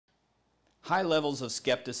High levels of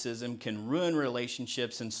skepticism can ruin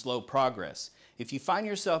relationships and slow progress. If you find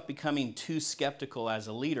yourself becoming too skeptical as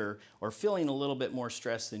a leader or feeling a little bit more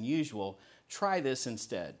stressed than usual, try this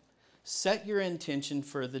instead. Set your intention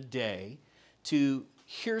for the day to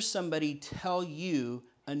hear somebody tell you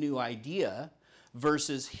a new idea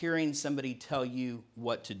versus hearing somebody tell you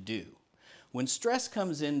what to do. When stress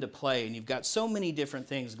comes into play and you've got so many different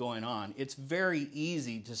things going on, it's very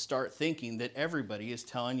easy to start thinking that everybody is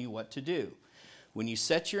telling you what to do. When you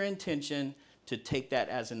set your intention to take that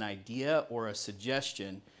as an idea or a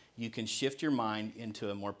suggestion, you can shift your mind into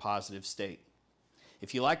a more positive state.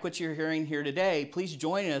 If you like what you're hearing here today, please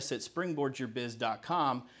join us at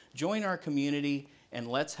springboardyourbiz.com. Join our community and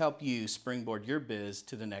let's help you springboard your biz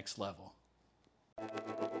to the next level.